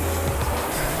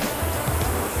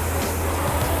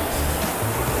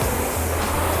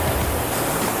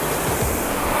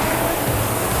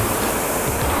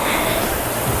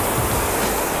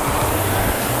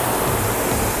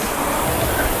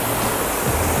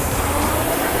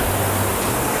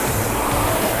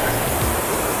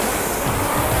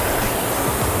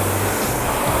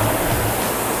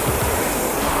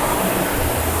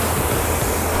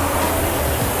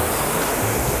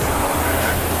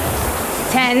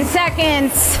 Ten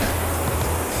seconds.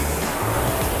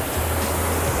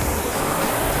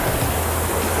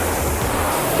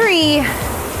 Three,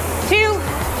 2,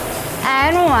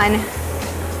 and 1.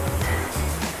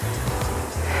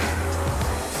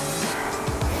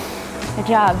 Good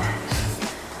job.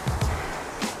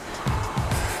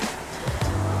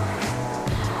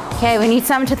 Okay, we need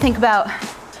something to think about.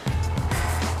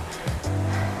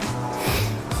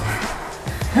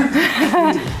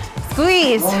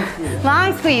 Squeeze.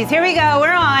 Long squeeze. Here we go.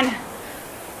 We're on.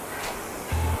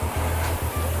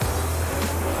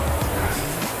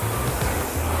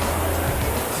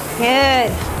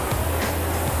 Good.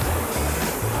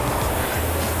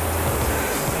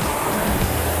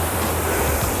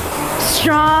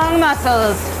 Strong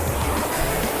muscles.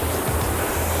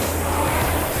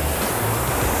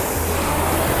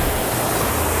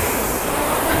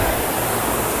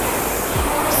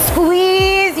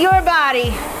 Squeeze your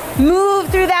body. Move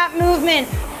through that movement.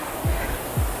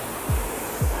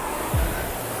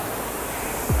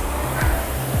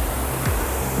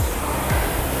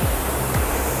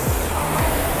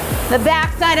 The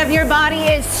backside of your body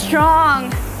is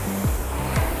strong.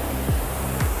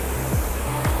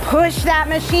 Push that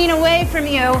machine away from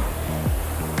you.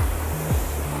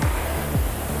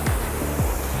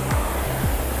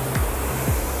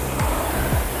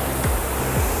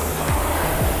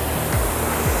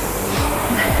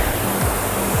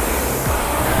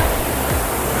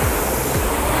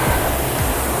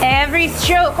 Every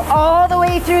stroke all the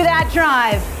way through that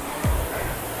drive.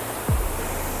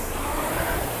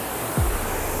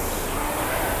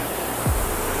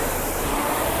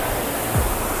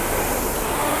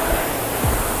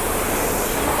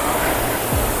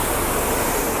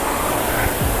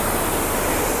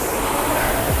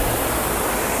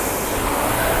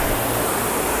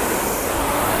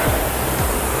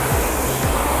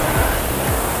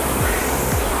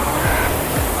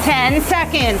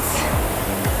 Seconds.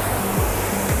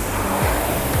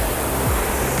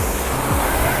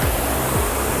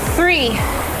 3,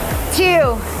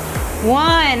 2,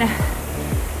 1.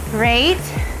 Great.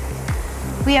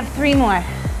 We have 3 more.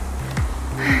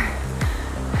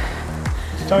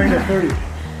 Target of 30.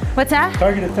 What's that?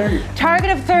 Target of 30.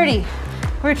 Target of 30.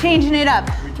 We're changing it up.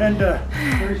 We tend to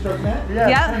 30 stroke net? Yeah,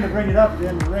 Yep. we tend to bring it up at the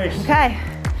end of the race. Okay.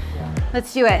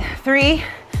 Let's do it. 3,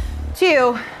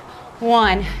 2,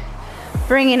 1.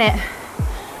 Bringing it.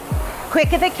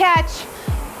 Quick at the catch,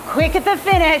 quick at the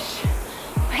finish.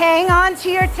 Hang on to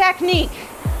your technique.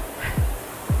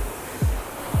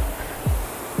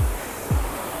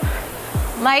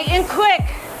 Light and quick.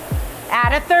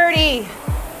 Add a 30.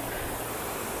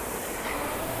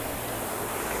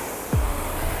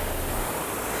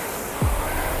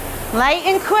 Light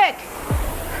and quick.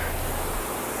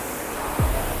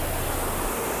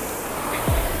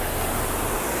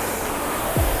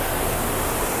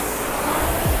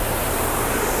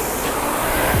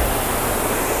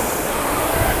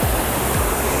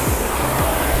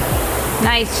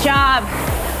 Nice job.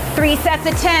 3 sets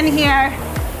of 10 here.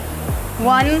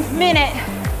 1 minute.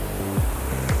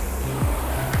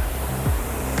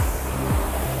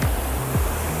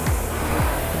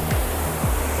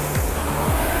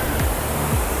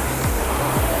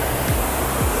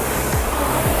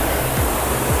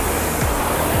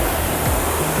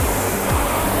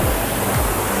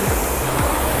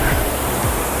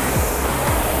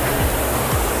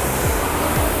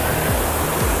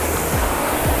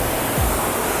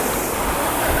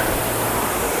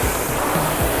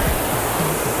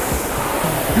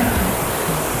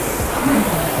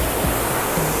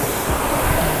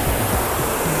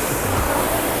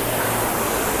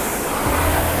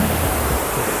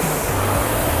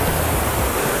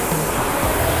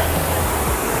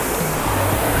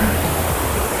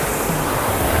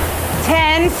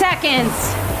 Seconds.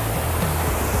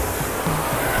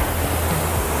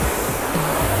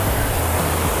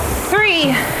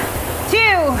 3, 2,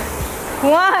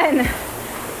 1.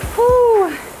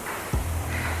 Woo.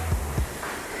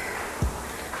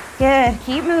 Good.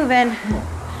 Keep moving.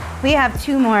 We have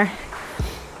 2 more.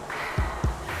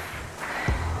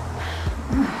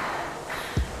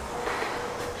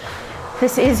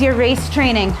 This is your race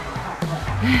training.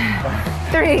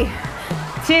 3,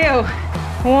 2,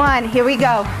 1. Here we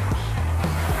go.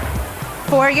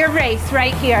 For your race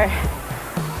right here.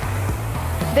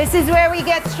 This is where we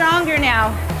get stronger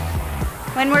now.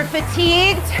 When we're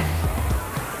fatigued,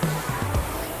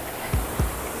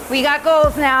 we got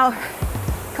goals now.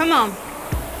 Come on.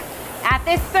 At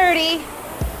this 30,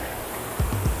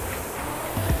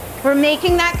 we're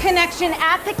making that connection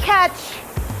at the catch,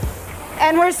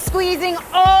 and we're squeezing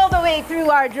all the way through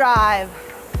our drive.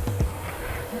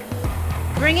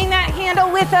 Bringing that handle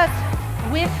with us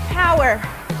with power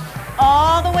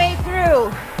all the way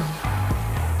through.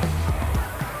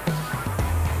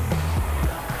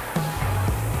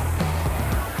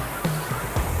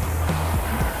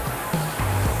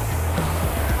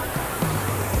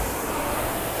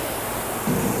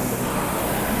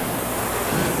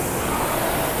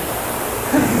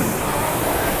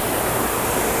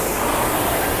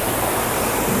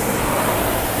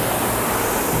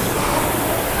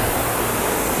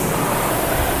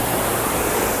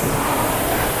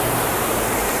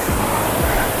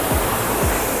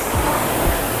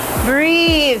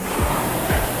 Breathe.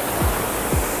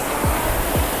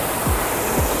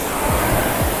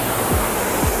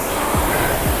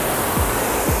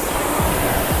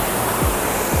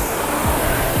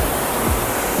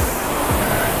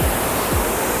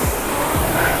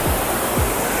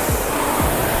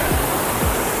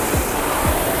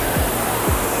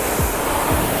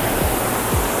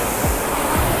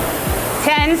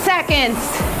 Seconds.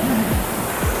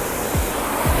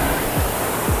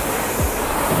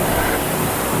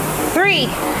 3,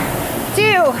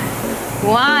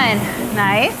 1.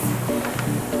 Nice.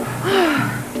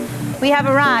 We have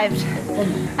arrived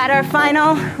at our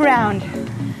final round.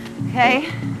 Okay?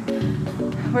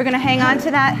 We're gonna hang on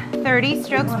to that 30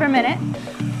 strokes per minute.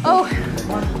 Oh,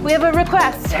 we have a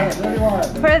request.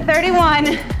 For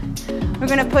 31, we're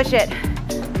gonna push it.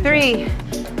 3,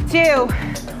 2,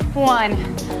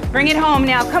 1. Bring it home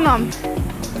now, come on.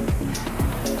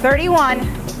 31.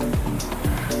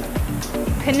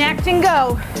 Connect and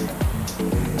go.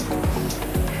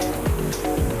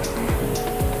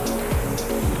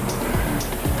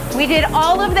 We did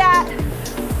all of that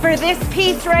for this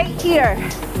piece right here,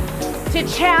 to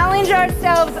challenge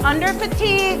ourselves under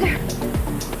fatigue,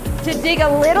 to dig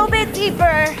a little bit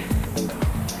deeper,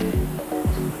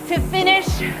 to finish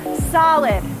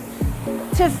solid,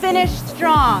 to finish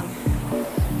strong.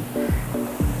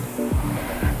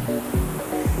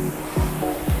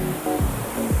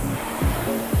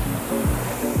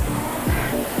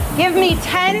 Give me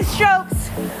 10 strokes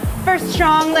for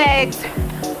strong legs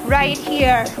right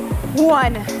here.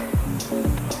 1,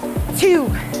 2,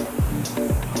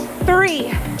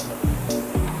 3,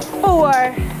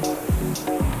 4,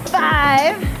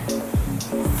 5,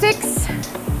 6,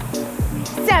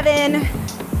 7,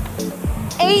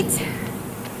 8,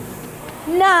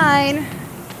 9,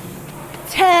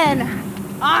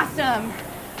 10. Awesome.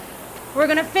 We're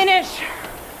gonna finish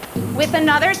with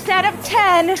another set of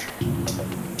 10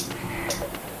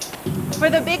 for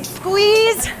the big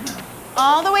squeeze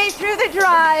all the way through the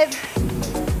drive.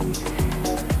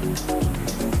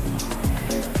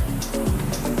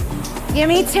 Give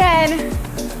me 10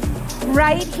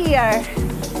 right here.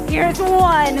 Here's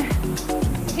 1.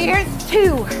 Here's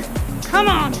 2. Come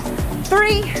on.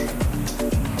 3,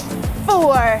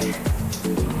 4,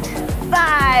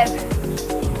 5,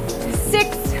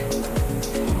 6,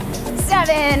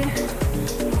 7,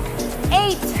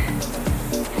 8,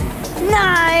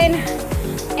 9,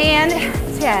 and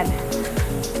 10.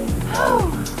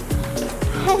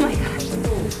 Oh my gosh.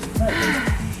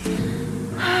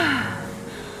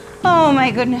 Oh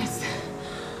my goodness.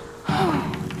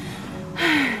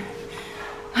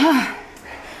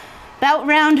 About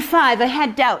round 5, I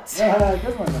had doubts.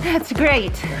 Good one. That's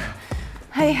great.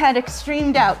 I had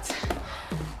extreme doubts.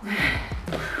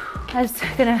 I was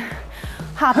gonna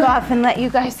hop off and let you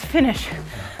guys finish.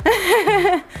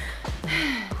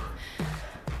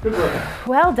 Good work.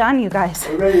 Well done, you guys.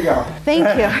 We're ready to go. Thank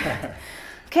you.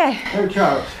 Okay. Hey,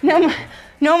 Charles.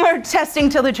 No more testing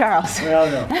till the Charles. Well,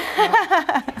 no.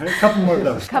 A couple more of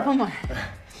those. Couple more.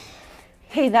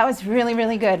 Hey, that was really,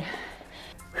 really good.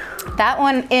 That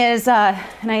one is, and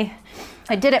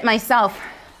I did it myself.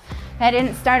 I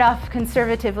didn't start off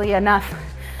conservatively enough.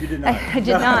 You did not. I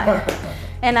did not.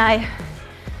 And I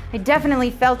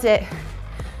definitely felt it.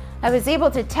 I was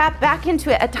able to tap back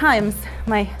into it at times,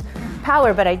 my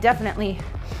power, but I definitely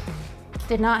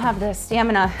did not have the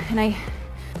stamina. And I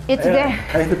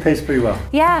had the pace pretty well.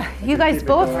 Yeah, you guys keep it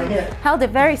both going. held it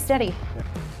very steady.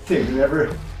 Did you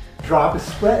ever drop a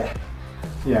split?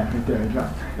 Yeah, right there, I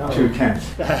dropped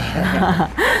 2/10.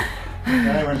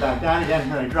 Then I went back down again,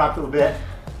 and I dropped a little bit.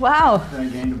 Wow. Then I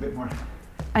gained a bit more.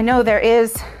 I know there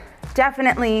is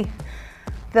definitely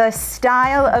the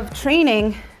style of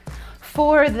training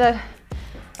for the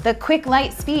quick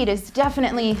light speed is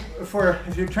definitely If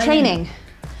you're training.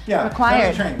 Yeah,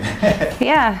 required. that's training.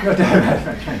 Yeah. That's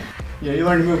not training. Yeah, you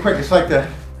learn to move quick. It's like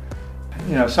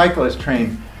cyclists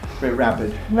train very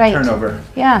rapid turnover.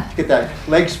 Yeah. Get that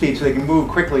leg speed so they can move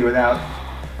quickly without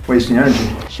wasting energy.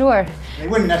 Sure. They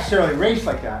wouldn't necessarily race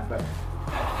like that, but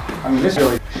I mean, this is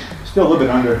really still a little bit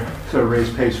under sort of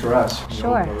race pace for us.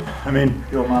 Sure. I mean,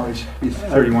 Bill Motley's he's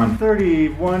 31.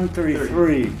 31,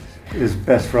 33 is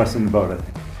best for us in the boat, I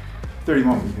think.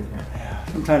 31 would be good, yeah.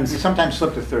 Sometimes, You sometimes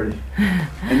slip to 30.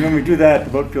 and when we do that,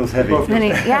 the boat feels heavy. boat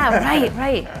feels- Yeah,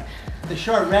 right. The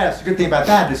short rest, the good thing about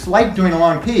that, it's like doing a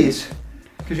long piece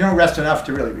because you don't rest enough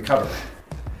to really recover.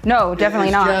 No, definitely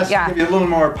It's not. just Yeah. give you a little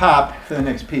more pop for the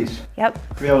next piece. Yep.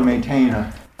 To be able to maintain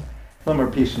a little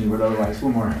more piece than you would otherwise, a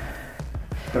little more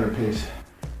better pace.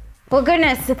 Well,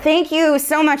 goodness, thank you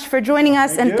so much for joining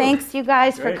us, Thank and you. thanks you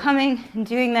guys for Great. coming and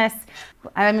doing this.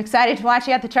 I'm excited to watch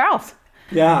you at the Charles.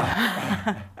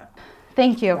 Yeah.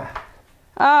 Thank you.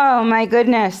 Oh my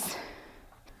goodness.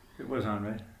 It was on,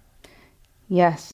 right? Yes.